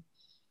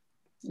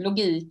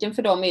logiken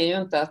för dem är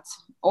ju inte att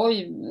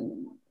oj,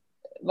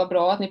 vad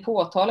bra att ni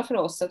påtalar för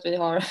oss att vi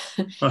har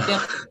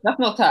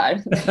något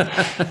här.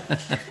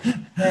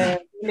 Det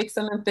är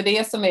liksom inte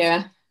det som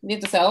är. Det är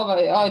inte så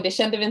här, ja, det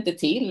kände vi inte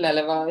till,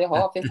 eller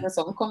jaha, finns det en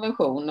sån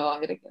konvention och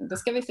det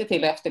ska vi se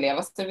till att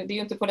efterleva. Så det är ju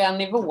inte på den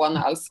nivån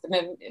alls.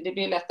 Men det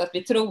blir lätt att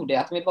vi tror det,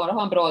 att om vi bara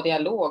har en bra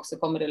dialog så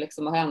kommer det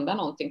liksom att hända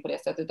någonting på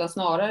det sättet. Utan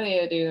snarare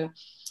är det ju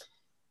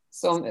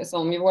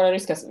som våra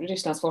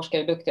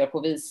Rysslandsforskare är duktiga på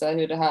att visa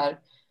hur det här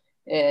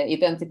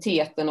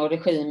identiteten och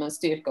regimens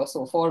styrka och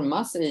så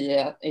formas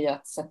i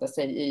att sätta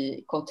sig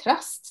i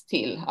kontrast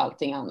till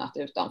allting annat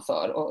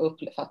utanför och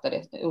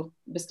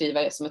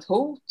beskriva det som ett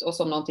hot och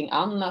som någonting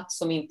annat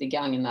som inte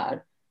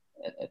gagnar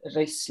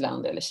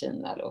Ryssland eller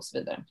Kina eller och så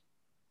vidare.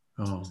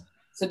 Ja.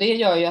 Så det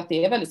gör ju att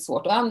det är väldigt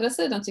svårt. Å andra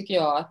sidan tycker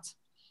jag att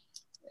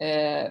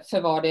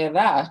för vad det är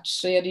värt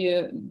så är det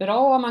ju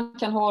bra om man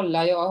kan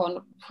hålla. Jag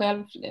har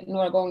själv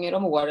några gånger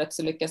om året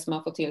så lyckas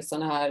man få till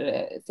sådana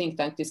här think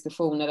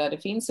tank-diskussioner där det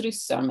finns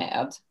ryssar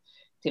med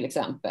till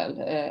exempel,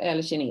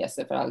 eller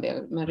kineser för all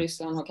del, men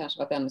Ryssland har kanske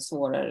varit ännu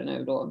svårare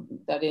nu då,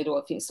 där det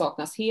då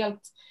saknas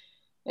helt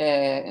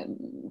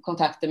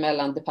kontakter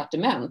mellan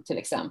departement till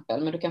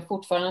exempel, men du kan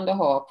fortfarande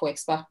ha på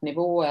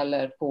expertnivå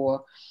eller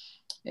på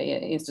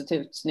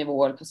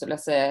institutsnivåer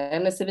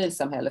eller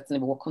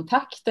civilsamhälletsnivå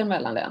kontakter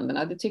mellan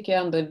länderna. Det tycker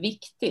jag ändå är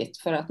viktigt,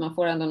 för att man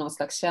får ändå någon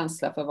slags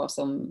känsla för vad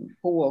som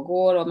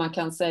pågår och man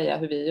kan säga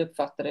hur vi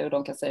uppfattar det och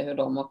de kan säga hur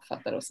de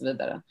uppfattar det och så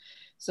vidare.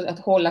 Så att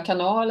hålla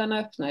kanalerna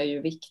öppna är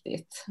ju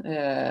viktigt.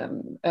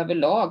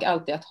 Överlag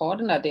alltid att ha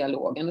den där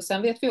dialogen. Och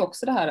sen vet vi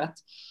också det här att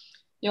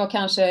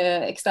kanske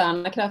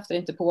externa krafter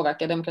inte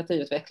påverkar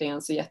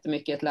demokratiutvecklingen så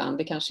jättemycket i ett land.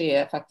 Det kanske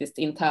är faktiskt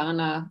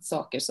interna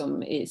saker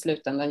som i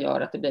slutändan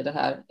gör att det blir det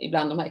här,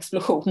 ibland de här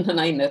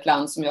explosionerna inne i ett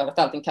land som gör att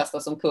allting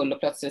kastas omkull och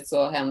plötsligt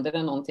så händer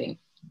det någonting.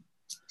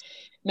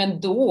 Men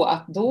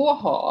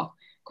att ha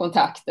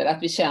kontakter,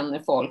 att vi känner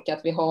folk,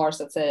 att vi har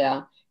så att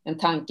säga en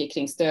tanke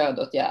kring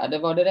stödåtgärder.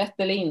 Var det rätt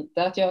eller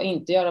inte att jag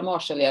inte göra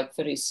Marshallhjälp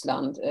för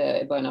Ryssland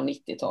i början av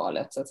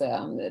 90-talet? Så att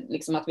säga.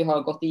 Liksom att vi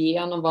har gått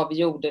igenom vad vi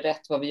gjorde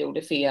rätt, vad vi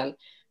gjorde fel.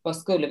 Vad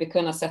skulle vi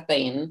kunna sätta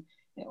in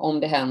om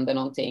det händer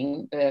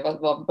någonting?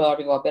 Vad bör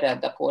vi vara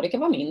beredda på? Det kan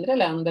vara mindre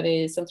länder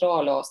i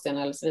Centralasien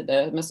eller så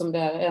vidare, men som det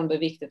ändå är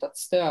viktigt att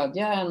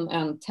stödja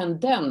en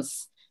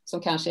tendens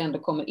som kanske ändå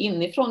kommer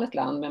inifrån ett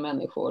land med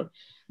människor.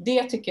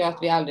 Det tycker jag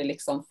att vi aldrig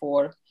liksom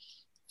får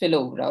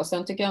förlora. Och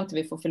sen tycker jag inte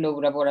vi får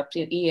förlora våra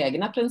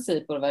egna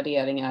principer och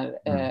värderingar.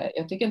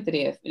 Jag tycker inte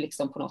det är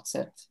liksom på något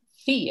sätt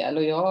fel.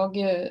 Och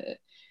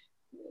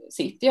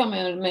sitter jag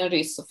med en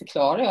ryss och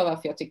förklarar jag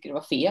varför jag tycker det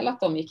var fel att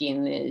de gick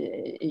in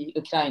i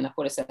Ukraina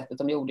på det sättet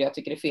de gjorde. Jag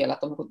tycker det är fel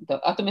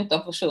att de inte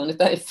har försvunnit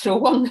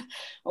därifrån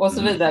och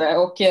så vidare.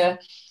 Och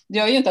det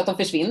gör ju inte att de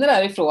försvinner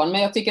därifrån,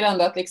 men jag tycker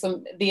ändå att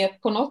liksom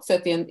det på något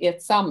sätt i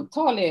ett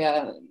samtal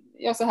är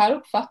så här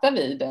uppfattar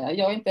vi det.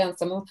 Jag är inte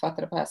ensam att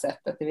uppfatta det på det här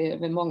sättet. Det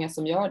är många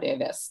som gör det i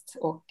väst.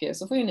 Och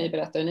så får ju ni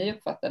berätta hur ni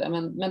uppfattar det.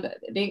 Men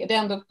det är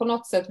ändå på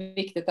något sätt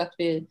viktigt att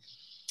vi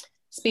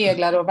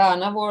speglar och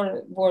värnar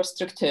vår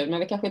struktur. Men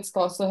vi kanske inte ska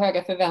ha så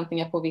höga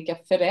förväntningar på vilka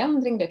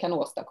förändring det kan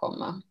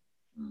åstadkomma.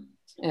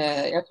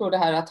 Jag tror det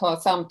här att ha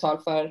ett samtal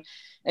för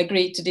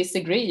agree to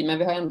disagree, men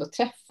vi har ändå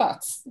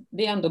träffats.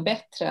 Det är ändå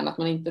bättre än att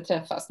man inte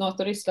träffas.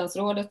 NATO- och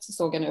Rysslandsrådet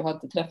såg jag nu har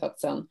inte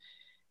träffats sedan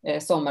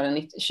sommaren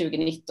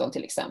 2019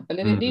 till exempel.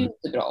 Det är ju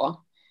inte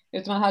bra.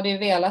 Utan man hade ju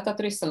velat att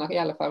ryssarna i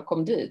alla fall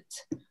kom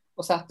dit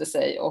och satte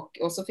sig.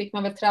 Och så fick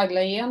man väl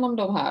traggla igenom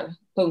de här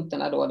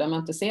punkterna då, där man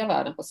inte ser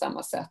världen på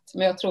samma sätt.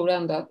 Men jag tror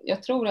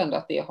ändå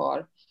att det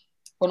har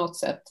på något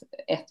sätt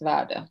ett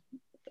värde.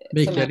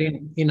 Mikael,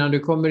 innan du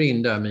kommer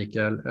in där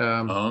Mikael,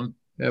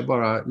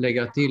 bara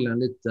lägga till en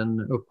liten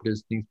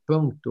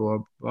upplysningspunkt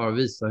då, bara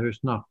visa hur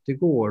snabbt det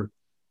går.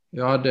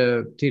 Jag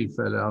hade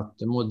tillfälle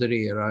att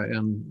moderera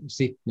en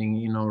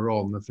sittning inom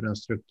ramen för den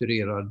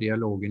strukturerade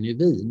dialogen i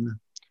Wien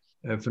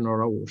för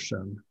några år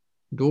sedan.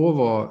 Då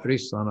var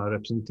ryssarna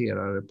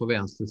representerade på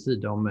vänster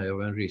sida om mig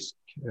av en rysk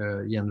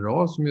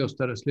general som just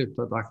hade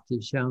slutat aktiv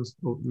tjänst,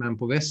 men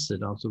på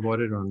västsidan så var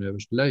det då en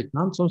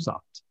överstelöjtnant som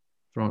satt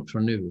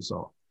från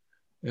USA.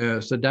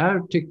 Så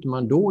där tyckte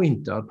man då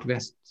inte att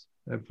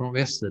från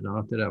västsidan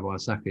att det där var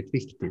särskilt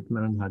viktigt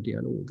med den här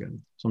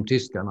dialogen som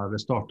tyskarna hade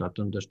startat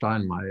under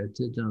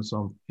Steinmeier-tiden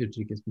som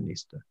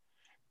utrikesminister.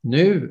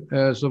 Nu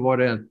så var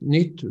det ett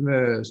nytt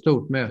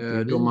stort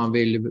möte då man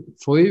vill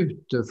få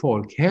ut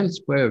folk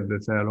helst på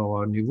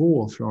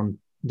överbefälhavarnivå från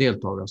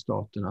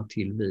deltagarstaterna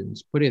till Wien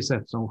på det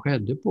sätt som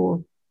skedde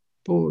på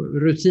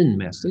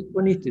rutinmässigt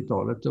på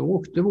 90-talet. Då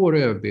åkte vår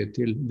ÖB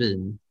till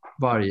Wien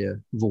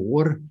varje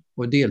vår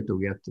och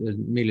deltog i ett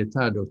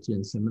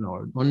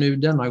militärdoktrinsseminarium. Och nu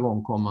denna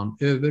gång kom man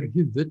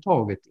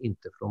överhuvudtaget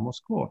inte från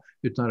Moskva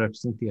utan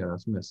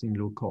representeras med sin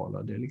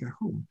lokala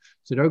delegation.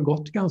 Så det har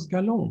gått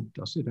ganska långt,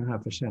 alltså den här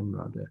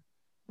försämrade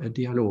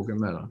dialogen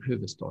mellan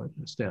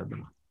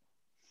huvudstäderna.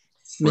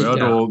 Får jag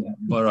då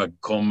bara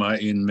komma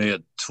in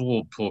med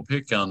 2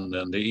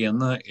 påpekanden. Det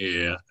ena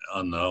är,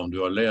 Anna, om du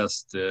har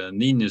läst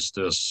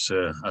Niinistös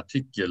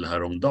artikel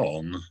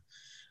häromdagen,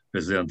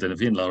 presidenten i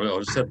Finland, har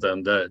du sett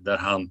den där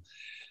han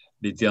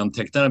lite grann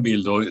tecknar en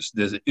bild och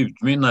det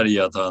utmynnar i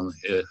att han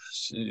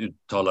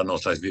uttalar någon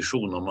slags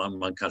vision om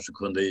man kanske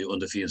kunde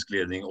under finsk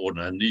ledning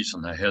ordna en ny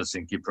sån här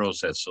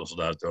Helsinki-process och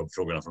sådär, ta upp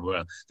frågorna från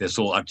början. Det är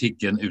så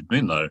artikeln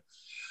utmynnar.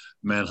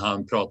 Men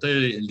han pratar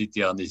ju lite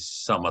grann i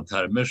samma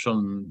termer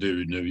som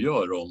du nu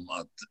gör om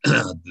att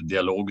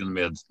dialogen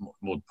med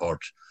motpart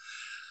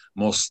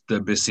måste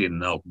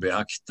besinna och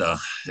beakta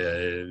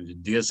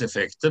dels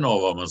effekten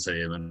av vad man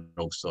säger men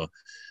också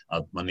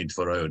att man inte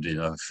får ha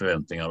överdrivna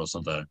förväntningar och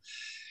sånt där.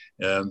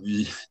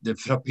 Det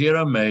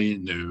frapperar mig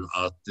nu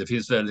att det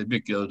finns väldigt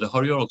mycket, och det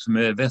har att göra också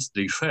med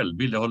västlig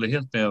självbild. Jag håller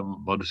helt med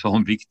om vad du sa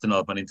om vikten av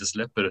att man inte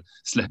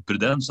släpper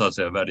den så att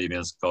säga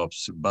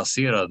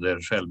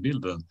värdegemenskapsbaserade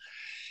självbilden.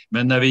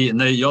 Men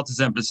när jag till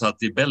exempel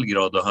satt i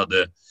Belgrad och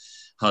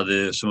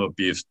hade som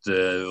uppgift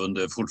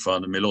under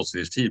fortfarande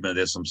Milosevics tid, men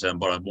det som sen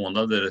bara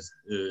månader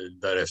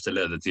därefter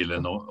ledde till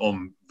en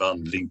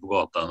omvandling på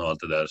gatan och allt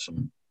det där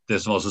det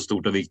som var så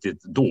stort och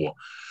viktigt då.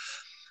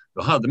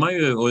 Då hade man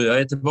ju, och jag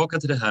är tillbaka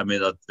till det här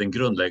med att den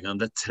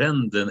grundläggande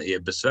trenden är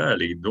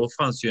besvärlig. Då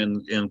fanns ju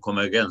en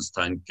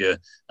konvergenstanke,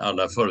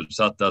 alla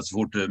förutsatte att så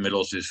fort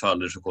Milosevic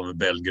faller så kommer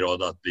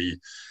Belgrad att bli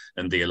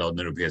en del av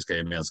den europeiska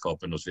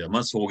gemenskapen och så vidare.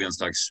 Man såg en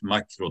slags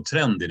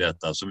makrotrend i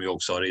detta som ju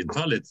också har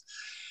infallit.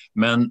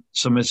 Men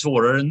som är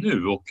svårare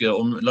nu, och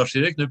om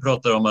Lars-Erik nu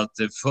pratar om att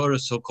förr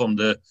så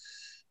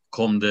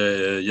kom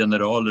det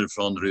generaler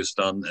från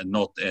Ryssland,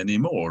 not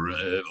anymore,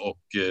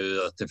 och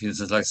att det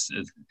finns en slags,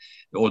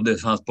 och det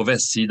fanns på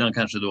västsidan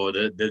kanske då,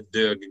 det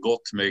dög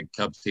gott med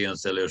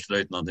kaptens eller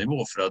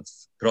överstelöjtnantnivå för att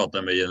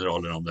prata med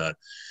generaler om det här.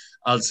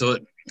 Alltså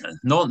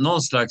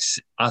någon slags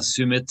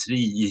asymmetri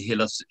i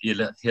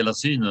hela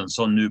synen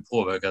som nu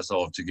påverkas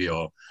av, tycker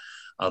jag,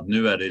 att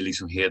nu är det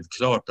liksom helt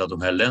klart att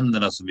de här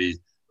länderna som vi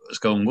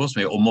ska umgås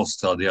med och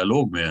måste ha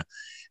dialog med,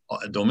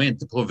 de är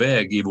inte på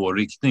väg i vår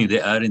riktning. Det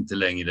är inte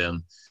längre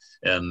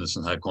en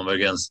sån här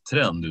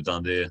konvergenstrend,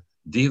 utan det är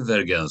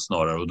divergens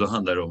snarare, och då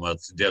handlar det om att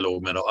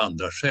dialog med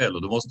andra skäl,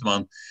 och då måste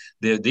man,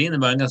 det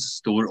innebär en ganska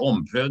stor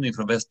omprövning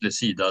från västlig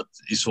sida att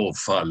i så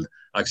fall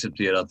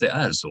acceptera att det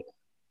är så.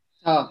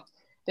 Ja,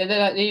 det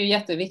är ju en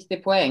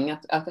jätteviktig poäng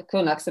att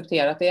kunna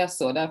acceptera att det är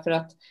så, därför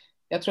att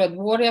jag tror att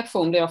vår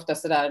reaktion blir ofta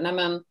sådär, nej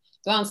men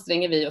då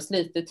anstränger vi oss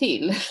lite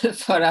till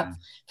för att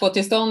få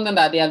till stånd den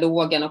där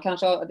dialogen, och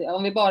kanske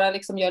om vi bara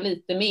liksom gör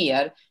lite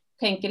mer,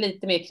 tänker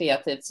lite mer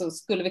kreativt, så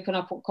skulle vi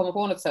kunna komma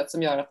på något sätt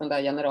som gör att den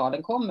där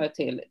generalen kommer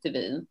till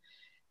Wien.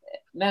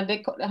 Men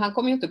han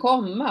kommer ju inte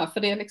komma, för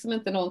det är liksom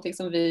inte någonting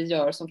som vi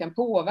gör som kan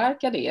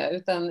påverka det,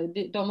 utan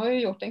de har ju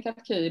gjort en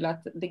kalkyl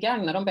att det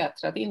gagnar dem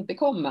bättre att inte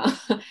komma.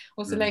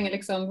 Och så länge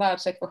liksom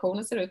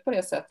världsekvationen ser ut på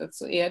det sättet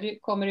så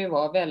kommer det ju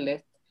vara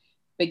väldigt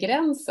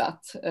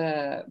begränsat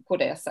på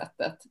det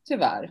sättet,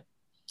 tyvärr.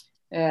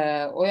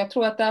 Och jag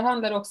tror att där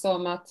handlar också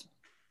om att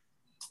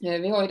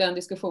vi har ju den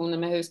diskussionen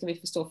med hur ska vi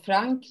förstå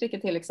Frankrike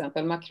till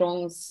exempel,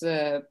 Macrons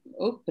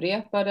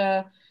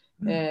upprepade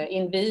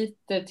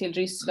inviter till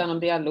Ryssland om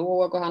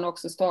dialog, och han har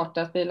också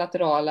startat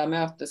bilaterala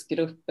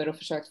mötesgrupper och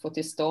försökt få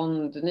till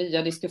stånd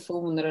nya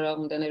diskussioner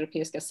om den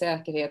europeiska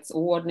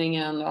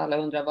säkerhetsordningen, och alla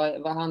undrar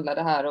vad handlar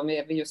det här om,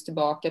 är vi just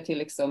tillbaka till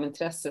liksom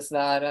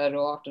intressesfärer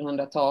och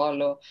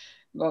 1800-tal, och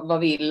vad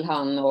vill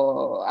han,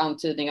 och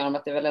antydningar om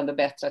att det är väl ändå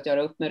bättre att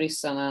göra upp med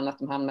ryssarna än att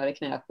de hamnar i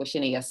knät på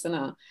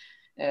kineserna.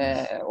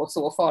 Och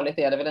så farligt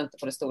är det väl inte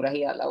på det stora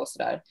hela och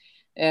sådär.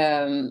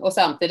 Och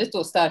samtidigt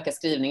då starka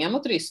skrivningar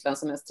mot Ryssland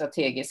som ett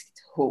strategiskt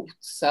hot,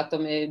 så att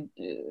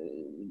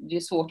det är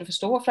svårt att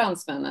förstå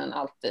fransmännen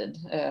alltid,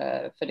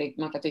 för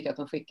man kan tycka att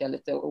de skickar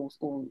lite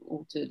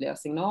otydliga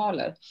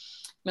signaler.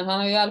 Men han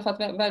har ju i alla fall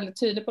varit väldigt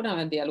tydlig på den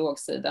här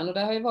dialogsidan, och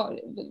det har ju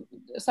varit,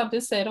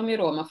 samtidigt säger de ju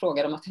då, man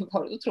frågar dem, att det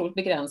var otroligt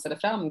begränsade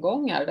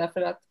framgångar,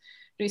 därför att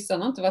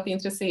ryssarna inte varit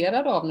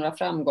intresserade av några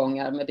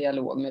framgångar med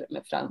dialog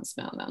med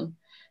fransmännen.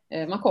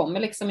 Man kommer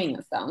liksom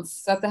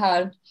ingenstans. Så att det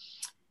här,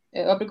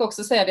 jag brukar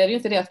också säga, det är ju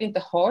inte det att vi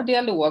inte har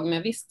dialog,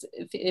 men visst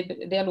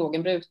är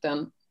dialogen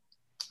bruten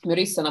med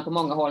ryssarna på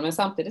många håll, men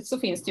samtidigt så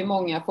finns det ju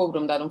många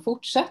forum där de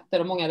fortsätter,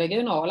 och många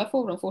regionala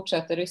forum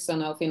fortsätter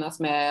ryssarna att finnas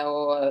med,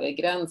 och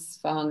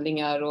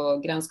gränsförhandlingar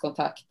och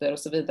gränskontakter och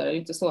så vidare. Det är ju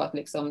inte så att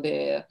liksom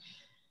det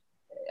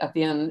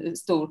det är en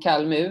stor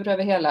kall mur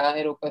över hela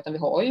Europa, utan vi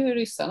har ju,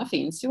 ryssarna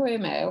finns ju och är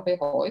med och vi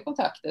har ju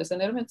kontakter.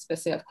 Sen är de inte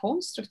speciellt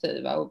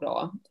konstruktiva och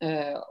bra.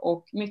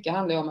 Och mycket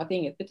handlar ju om att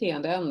inget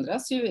beteende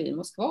ändras ju i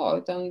Moskva,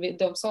 utan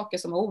de saker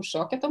som har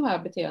orsakat de här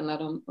beteendena,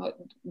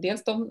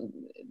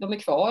 de är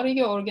kvar i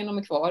Georgien, de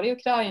är kvar i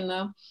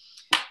Ukraina.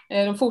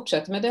 De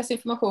fortsätter med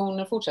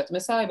desinformation, fortsätter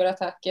med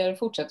cyberattacker,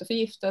 fortsätter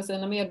förgifta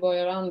sina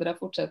medborgare och andra,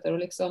 fortsätter och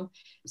liksom,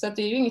 så att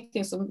det är ju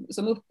ingenting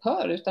som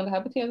upphör, utan det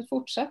här beteendet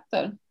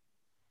fortsätter.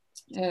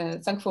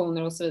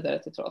 Sanktioner och så vidare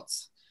till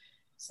trots.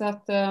 Så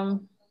att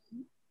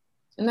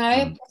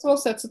på så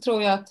sätt så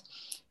tror jag att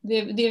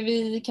det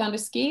vi kan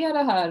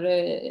riskera här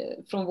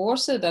från vår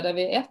sida, där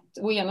vi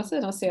å ena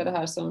sidan ser det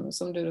här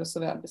som du så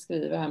väl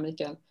beskriver här,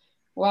 Mikael.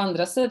 Å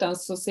andra sidan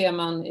så ser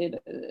man i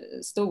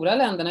stora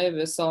länderna,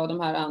 USA, de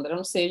här andra,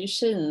 de ser ju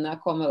Kina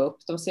komma upp,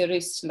 de ser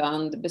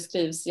Ryssland,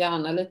 beskrivs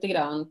gärna lite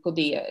grann på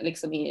det,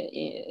 liksom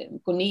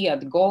på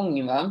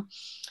nedgång, va?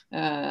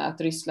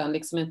 Att Ryssland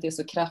liksom inte är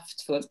så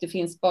kraftfullt. Det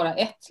finns bara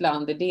ett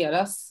land i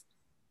deras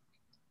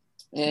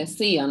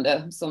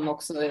seende som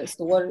också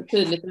står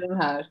tydligt i den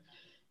här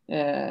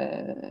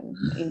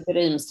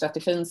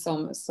interimstrategin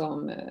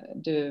som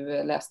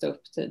du läste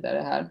upp tidigare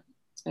här,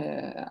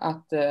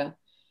 att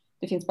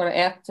det finns bara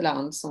ett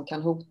land som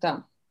kan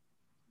hota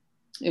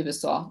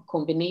USA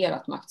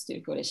kombinerat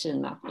maktstyrkor i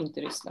Kina,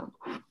 inte Ryssland.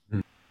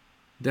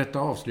 Detta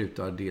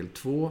avslutar del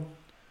 2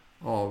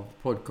 av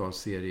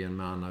podcastserien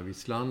med Anna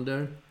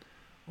Wieslander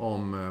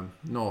om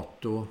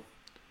NATO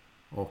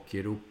och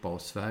Europa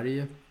och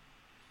Sverige.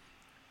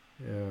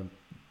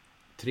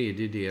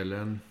 Tredje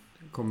delen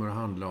kommer att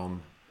handla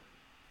om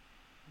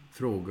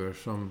frågor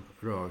som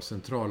rör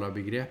centrala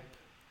begrepp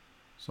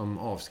som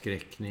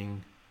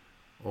avskräckning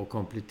och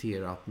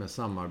kompletterat med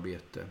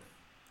samarbete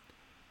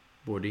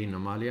både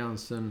inom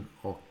alliansen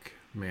och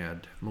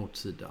med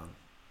motsidan.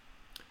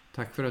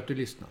 Tack för att du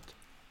lyssnat.